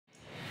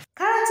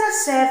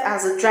serve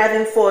as a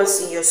driving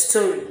force in your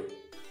story.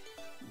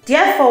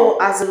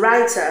 Therefore, as a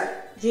writer,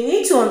 you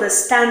need to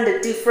understand the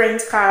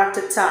different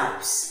character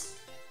types.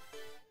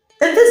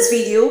 In this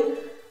video,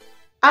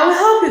 I will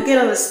help you get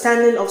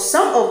understanding of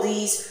some of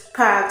these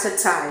character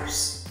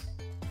types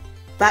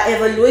by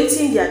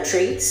evaluating their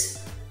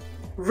traits,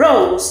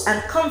 roles,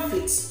 and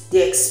conflicts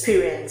they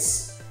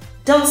experience.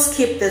 Don't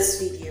skip this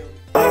video.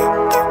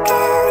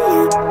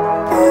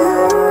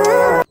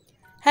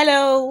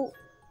 Hello,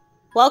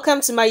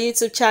 welcome to my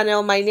YouTube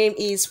channel. My name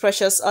is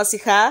Precious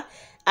Osikha.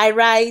 I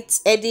write,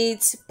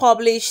 edit,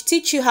 publish,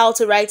 teach you how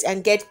to write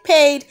and get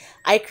paid.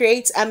 I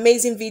create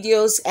amazing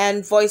videos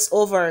and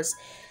voiceovers.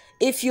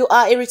 If you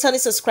are a returning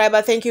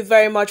subscriber, thank you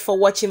very much for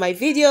watching my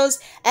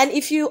videos. And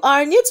if you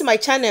are new to my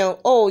channel,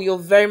 you're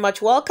very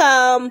much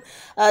welcome.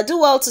 Do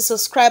well to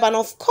subscribe and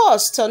of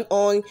course turn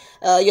on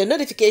your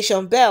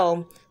notification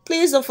bell.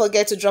 Please don't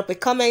forget to drop a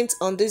comment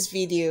on this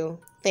video.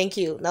 Thank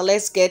you. Now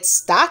let's get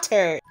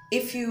started.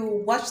 If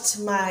you watched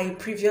my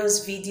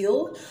previous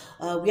video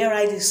where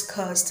I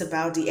discussed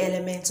about the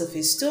elements of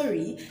a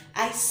story,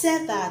 I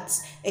said that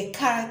a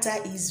character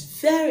is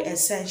very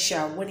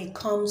essential when it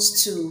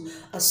comes to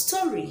a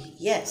story.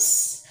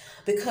 Yes,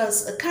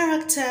 because a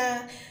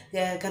character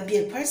can be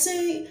a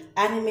person,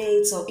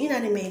 animate or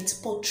inanimate,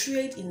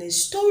 portrayed in a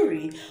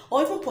story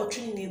or even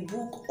portrayed in a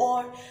book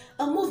or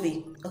a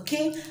movie.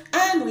 Okay,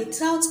 and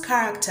without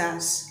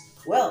characters,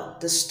 well,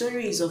 the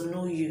story is of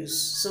no use.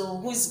 So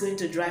who is going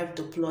to drive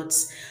the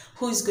plots?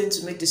 Who is going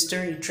to make the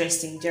story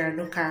interesting? There are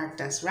no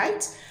characters,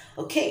 right?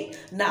 Okay,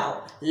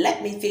 now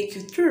let me take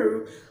you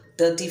through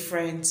the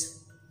different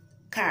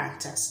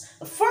characters.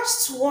 The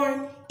first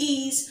one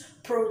is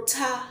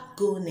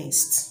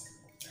protagonist.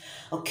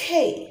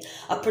 Okay,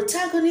 a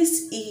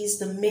protagonist is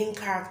the main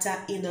character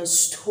in a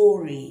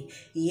story.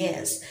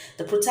 Yes,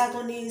 the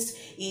protagonist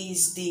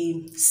is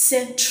the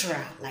central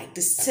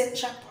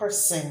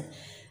person,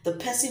 the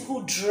person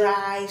who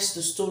drives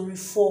the story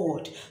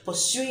forward,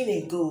 pursuing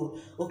a goal.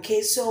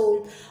 Okay,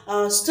 so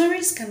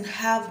stories can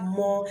have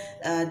more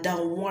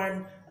than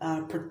one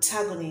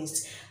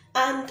protagonist.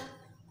 And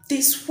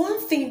there's one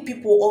thing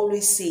people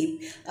always say,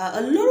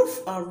 a lot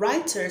of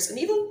writers and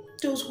even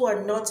those who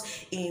are not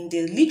in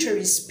the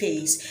literary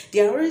space, they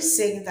are always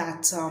saying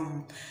that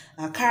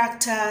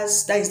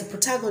characters, that is the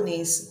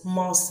protagonist,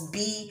 must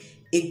be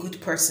a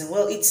good person.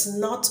 Well, it's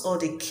not all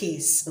the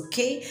case.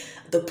 Okay,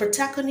 the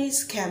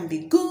protagonist can be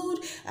good,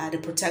 the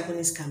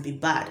protagonist can be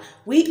bad.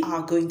 We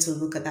are going to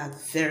look at that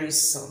very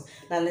soon.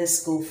 Now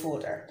let's go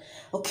further.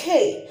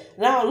 Okay,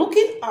 now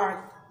looking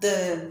at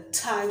the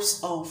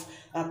types of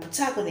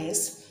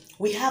protagonists,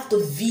 we have the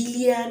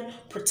villain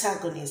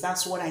protagonist.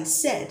 That's what I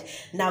said.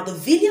 Now, the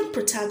villain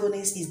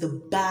protagonist is the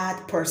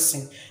bad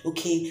person,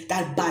 okay?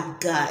 That bad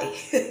guy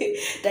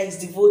that is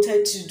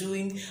devoted to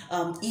doing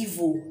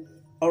evil,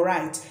 all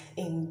right,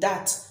 in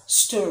that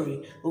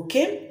story,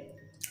 okay?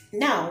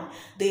 Now,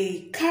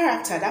 the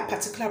character, that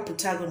particular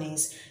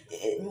protagonist,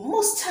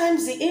 most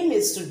times the aim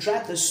is to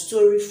drive the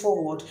story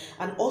forward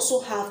and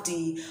also have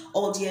the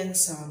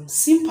audience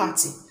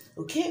sympathy.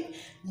 Okay,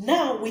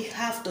 now we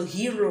have the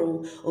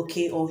hero,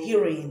 okay, or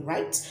heroine,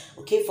 right?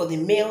 Okay, for the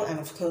male and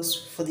of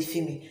course for the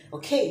female.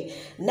 Okay,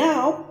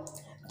 now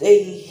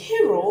the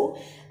hero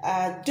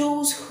are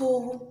those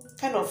who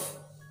kind of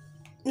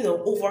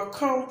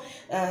overcome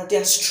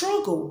their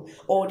struggle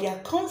or their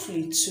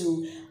conflict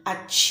to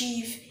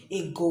achieve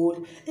a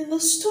goal in the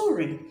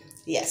story.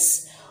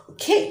 Yes,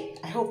 okay,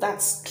 I hope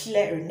that's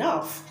clear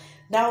enough.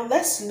 Now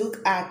let's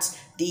look at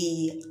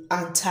the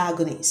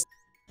antagonist.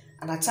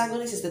 An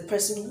antagonist is the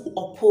person who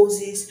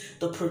opposes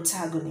the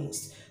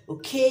protagonist.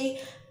 Okay,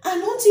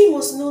 and one thing you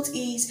must note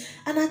is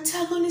an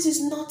antagonist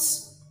is not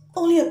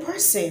only a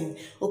person.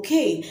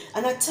 Okay,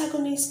 an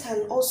antagonist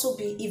can also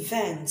be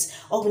events,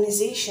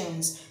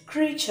 organizations,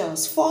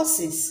 creatures,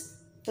 forces.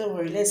 Don't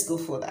worry, let's go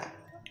for that.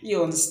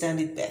 You understand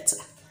it better.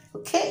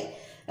 Okay,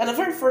 and the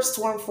very first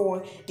one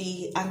for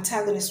the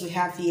antagonist we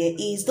have here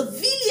is the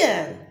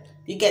villain.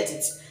 You get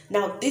it?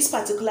 Now, this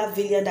particular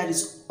villain that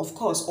is, of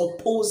course,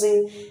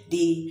 opposing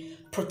the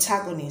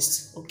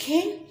protagonist.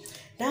 Okay,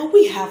 now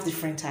we have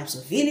different types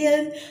of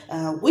villain.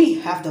 We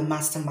have the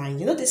mastermind.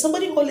 There's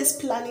somebody always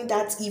planning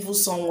that evil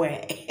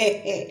somewhere.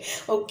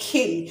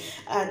 Okay,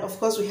 and of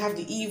course we have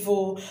the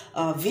evil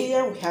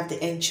villain. We have the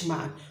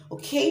henchman.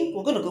 Okay,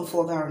 we're gonna go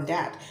further on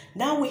that.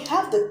 Now we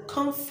have the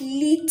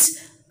conflict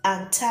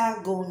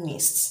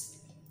antagonist.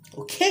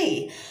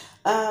 Okay,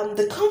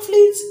 the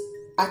conflict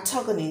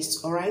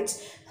antagonist, all right,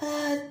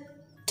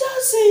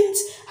 doesn't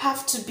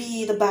have to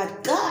be the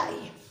bad guy.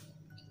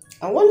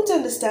 I want you to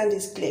understand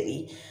this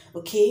clearly.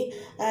 Okay,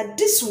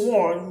 this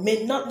one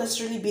may not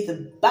necessarily be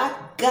the bad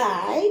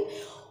guy,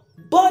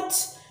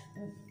 but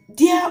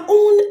their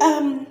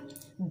own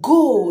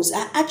goals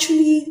are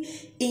actually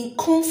in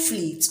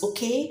conflict.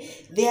 Okay,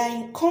 they are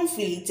in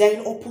conflict, they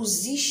are in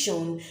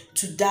opposition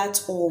to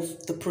that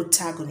of the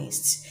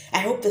protagonist. I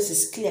hope this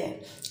is clear.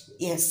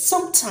 Yes,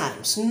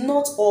 sometimes,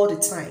 not all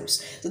the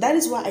times. So that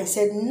is why I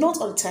said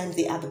not all the times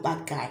they are the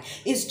bad guy.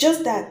 It's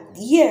just that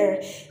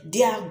here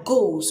their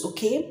goals,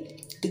 okay?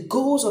 The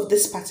goals of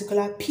this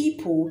particular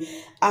people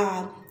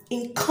are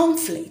in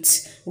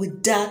conflict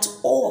with that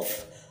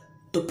of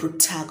the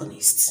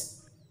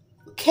protagonists.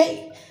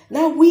 Okay,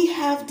 now we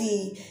have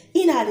the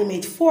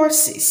inanimate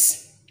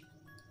forces.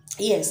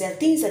 Yes, there are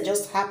things that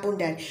just happen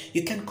that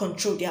you can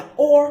control. They are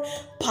all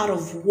part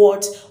of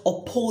what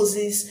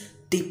opposes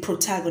the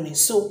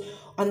protagonist. So,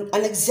 an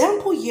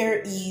example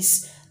here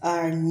is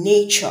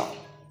nature.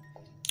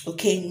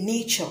 Okay,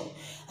 nature.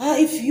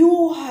 If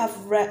you have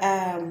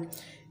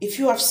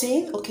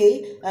seen,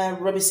 okay,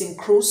 Robinson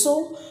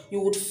Crusoe,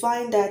 you would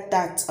find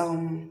that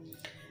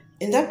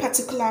in that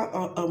particular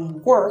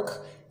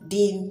work,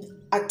 the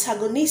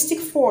antagonistic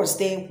force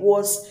there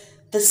was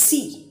the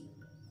sea.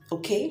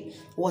 Okay,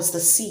 was the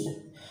sea.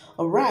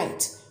 All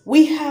right,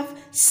 we have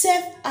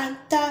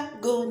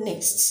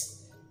self-antagonists.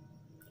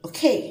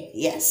 Okay,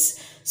 yes.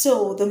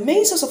 So the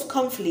main source of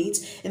conflict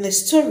in the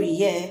story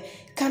here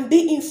can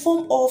be in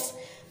form of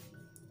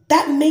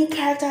that main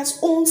character's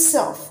own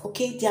self,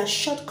 okay, their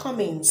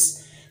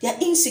shortcomings, their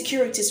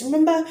insecurities.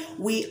 Remember,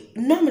 we're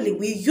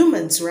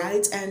humans,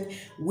 right? And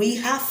we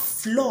have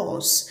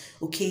flaws,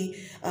 okay?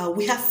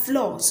 We have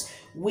flaws.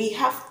 We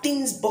have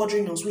things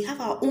bothering us. We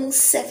have our own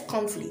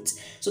self-conflict.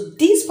 So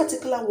this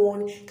particular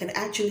one can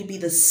actually be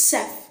the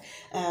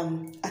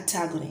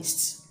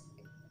self-antagonist.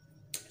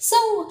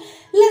 So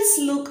let's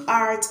look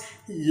at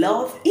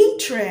love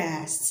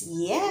interest.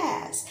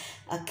 Yes.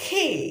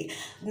 Okay.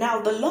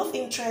 Now the love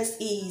interest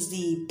is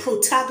the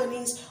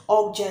protagonist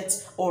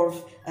object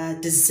of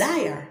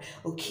desire.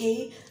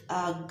 Okay.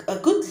 A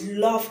good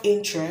love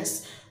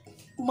interest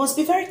must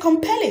be very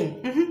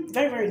compelling.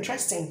 Very, very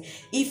interesting.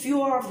 If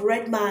you have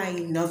read my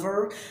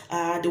novel,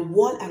 The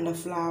Wall and the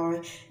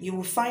Flower, you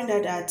will find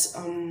out that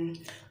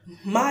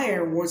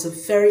Meyer was a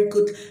very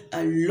good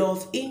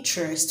love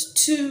interest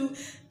to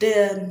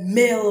the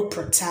male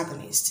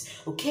protagonist.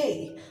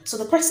 Okay, so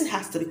the person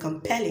has to be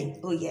compelling.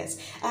 Oh yes,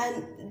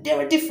 and there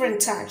are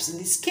different types in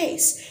this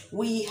case.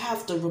 We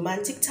have the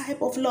romantic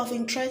type of love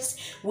interest,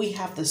 we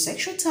have the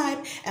sexual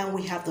type, and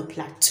we have the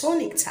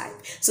platonic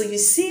type. So you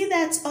see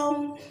that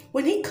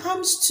when it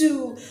comes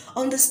to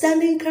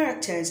understanding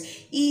characters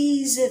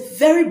is a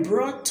very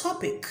broad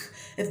topic.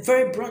 A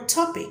very broad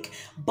topic,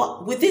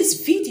 but with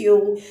this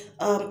video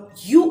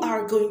you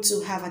are going to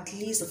have at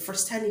least the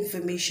first-hand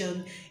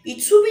information.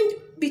 It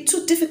wouldn't be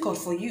too difficult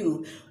for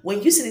you.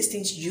 When you see these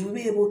things, you will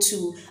be able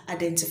to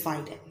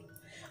identify them.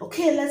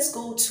 Okay, let's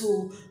go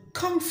to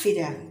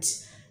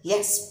confident.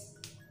 Yes,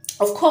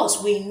 of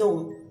course we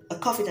know a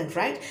confidant,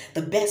 right?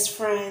 The best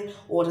friend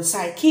or the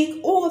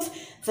sidekick of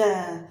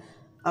the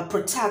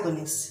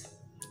protagonist.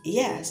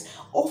 Yes,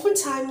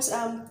 oftentimes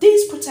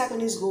these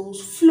protagonist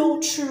goals flow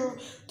through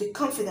the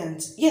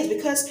confidence. Yes,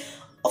 because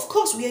of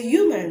course we are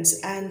humans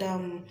and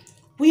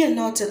we are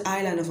not an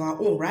island of our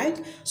own, right?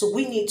 So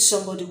we need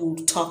somebody who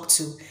would talk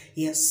to.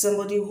 Yes,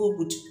 somebody who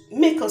would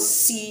make us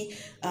see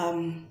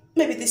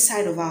maybe this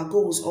side of our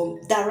goals or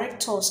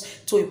direct us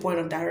to a point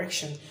of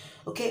direction.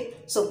 Okay,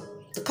 so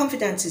the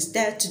confidence is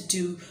there to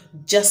do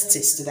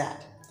justice to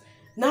that.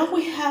 Now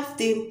we have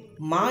the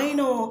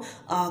minor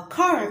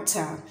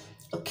character.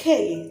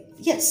 Okay,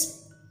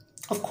 yes,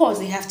 of course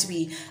they have to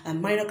be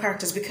minor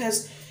characters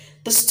because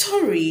the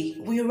story,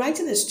 when you're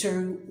writing the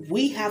story,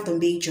 we have the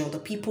major, the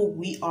people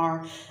we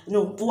are,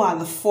 who are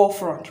the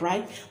forefront,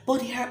 right?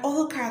 But there are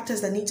other characters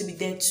that need to be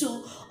there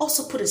to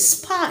also put a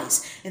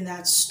spice in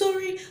that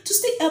story to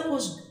still help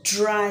us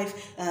drive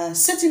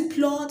certain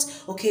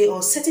plots, okay,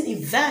 or certain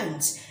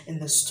events in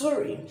the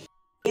story.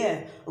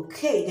 Yeah,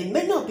 okay, they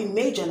may not be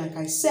major, like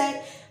I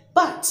said,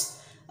 but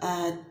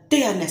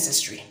they are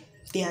necessary.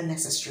 They are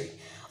necessary.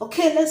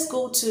 Okay, let's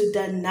go to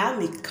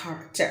dynamic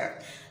character.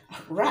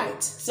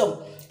 Right,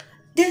 so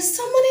there's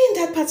somebody in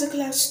that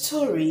particular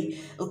story,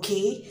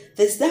 okay?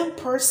 There's that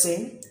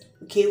person,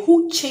 okay,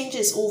 who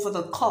changes over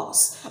the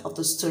course of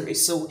the story.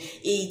 So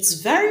it's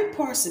very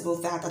possible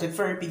that at the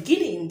very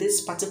beginning,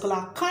 this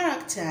particular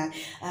character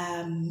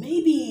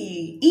may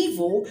be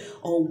evil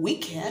or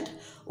wicked,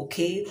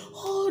 okay?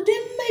 Or they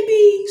may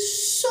be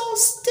so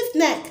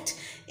stiff-necked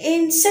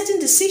in certain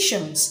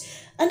decisions.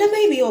 And then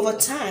maybe over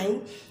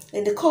time,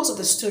 in the course of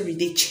the story,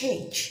 they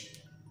change.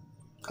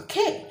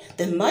 Okay,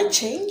 they might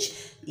change.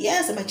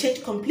 Yes, they might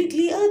change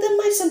completely. Or there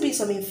might be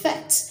some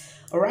effects.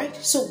 All right,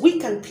 so we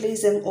can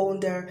place them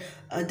under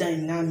a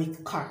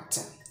dynamic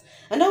character.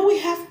 And then we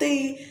have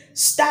the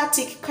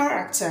static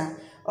character.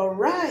 All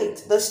right,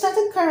 the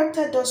static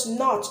character does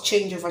not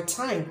change over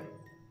time.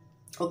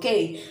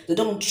 Okay, they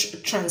don't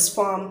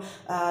transform.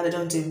 They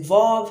don't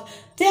evolve.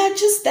 They are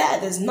just there.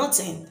 There's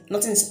nothing.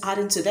 Nothing's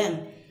adding to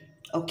them.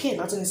 Okay,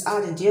 nothing is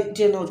adding.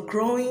 They're not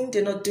growing.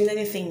 They're not doing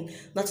anything.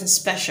 Nothing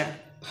special.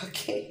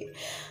 Okay,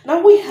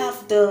 now we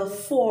have the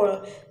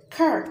four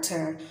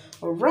character.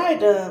 All right,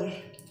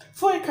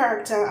 four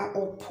character are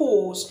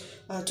opposed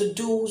to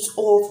those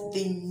of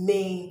the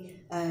main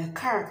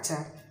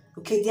character.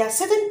 Okay, there are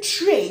certain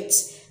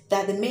traits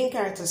that the main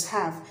characters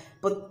have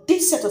But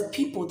this set of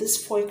people, these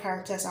four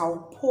characters, are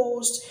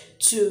opposed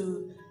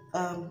to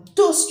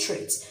those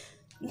traits.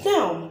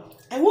 Now,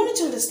 I wanted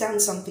to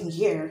understand something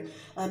here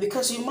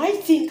because you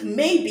might think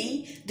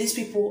maybe these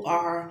people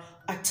are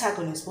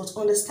antagonists, but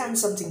understand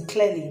something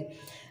clearly.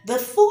 The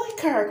foil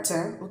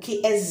character,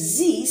 okay,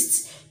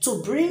 exists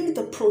to bring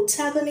the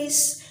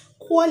protagonist's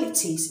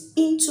qualities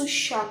into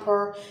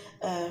sharper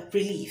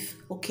relief,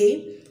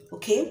 okay.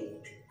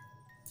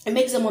 It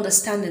makes them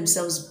understand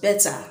themselves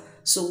better.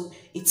 So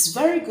it's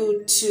very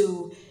good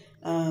to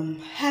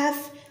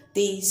have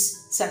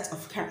these set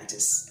of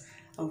characters.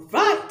 All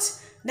right.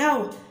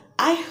 Now,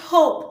 I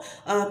hope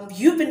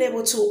you've been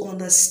able to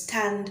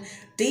understand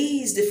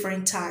these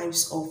different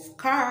types of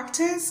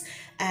characters,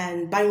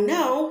 and by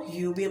now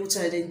you'll be able to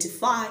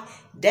identify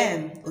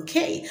them.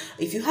 Okay,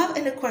 if you have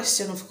any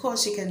question, of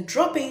course you can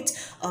drop it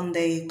on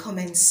the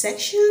comment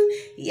section.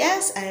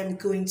 Yes, I am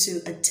going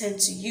to attend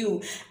to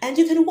you, and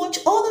you can watch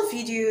all the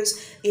videos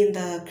in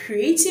the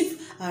creative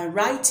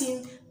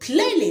writing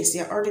playlist.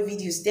 There are other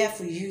videos there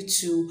for you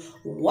to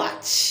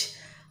watch.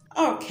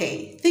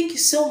 Okay, thank you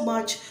so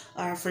much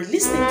for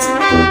listening to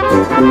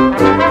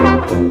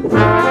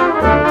me.